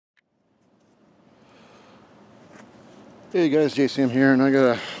Hey guys, JCM here, and I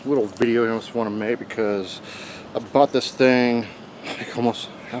got a little video I just want to make because I bought this thing like almost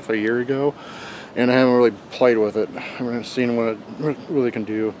half a year ago, and I haven't really played with it. I haven't seen what it really can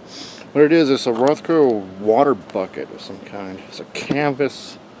do. What it is, it's a Rothco water bucket of some kind. It's a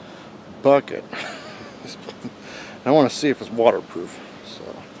canvas bucket. I want to see if it's waterproof, so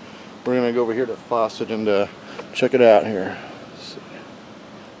we're gonna go over here to the faucet and check it out here. Let's see.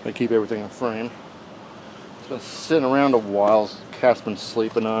 I keep everything in frame. It's been sitting around a while. The cat's been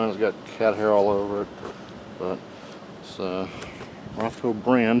sleeping on it. It's got cat hair all over it. But it's a Rothco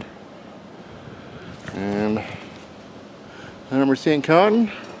brand. And 100%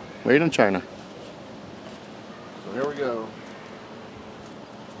 cotton, made in China. So here we go.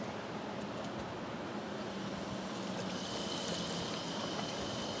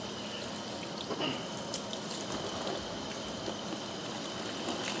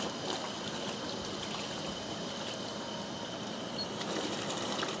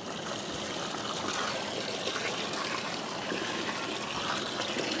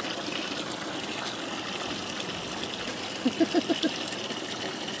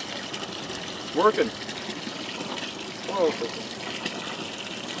 Working. Whoa.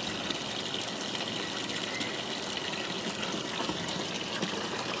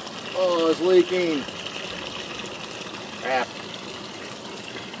 Oh, it's leaking. Crap.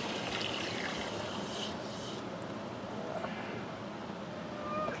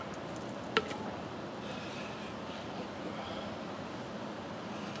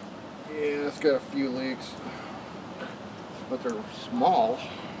 Yeah, it's got a few leaks, but they're small.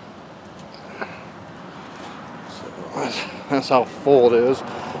 That's how full it is,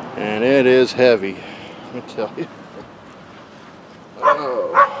 and it is heavy, let me tell you. Oh.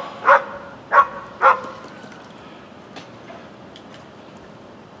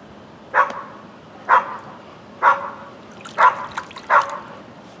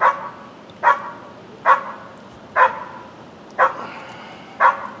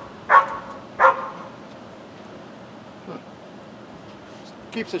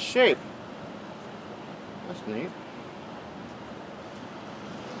 Keeps its shape. That's neat.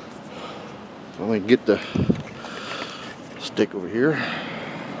 Let me get the stick over here.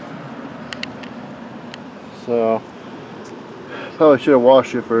 So, probably should have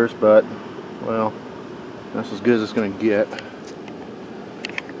washed it first, but, well, that's as good as it's going to get.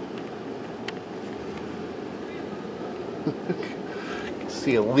 You can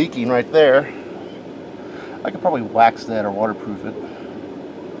see it leaking right there. I could probably wax that or waterproof it.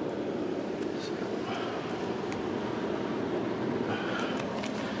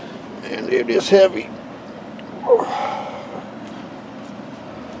 And it is heavy.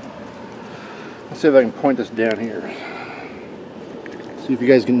 Let's see if I can point this down here. See if you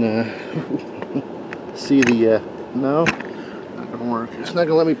guys can see the, no? Not gonna work. It's not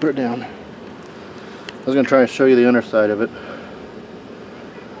gonna let me put it down. I was gonna try and show you the underside of it.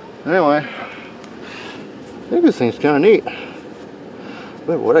 Anyway, I think this thing's kind of neat.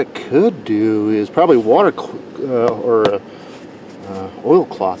 But what I could do is probably water or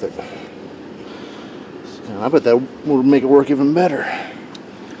oilcloth it. So I bet that would make it work even better.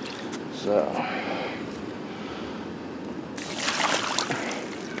 So,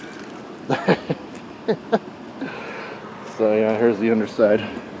 so yeah, here's the underside.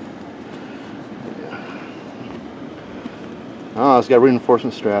 Yeah. Oh, it's got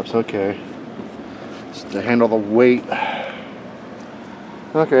reinforcement straps. Okay, just to handle the weight.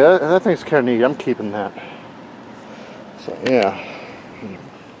 Okay, that thing's kind of neat. I'm keeping that. So yeah.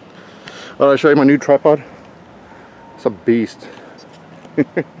 Oh, I'll show you my new tripod. It's a beast.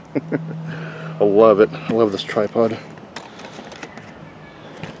 I love it. I love this tripod.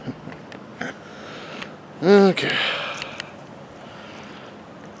 Okay.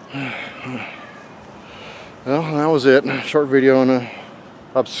 Well, that was it. Short video on a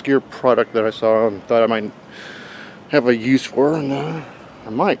obscure product that I saw and thought I might have a use for, and I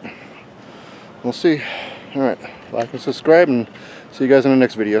might. We'll see. Alright, like and subscribe, and see you guys in the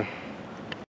next video.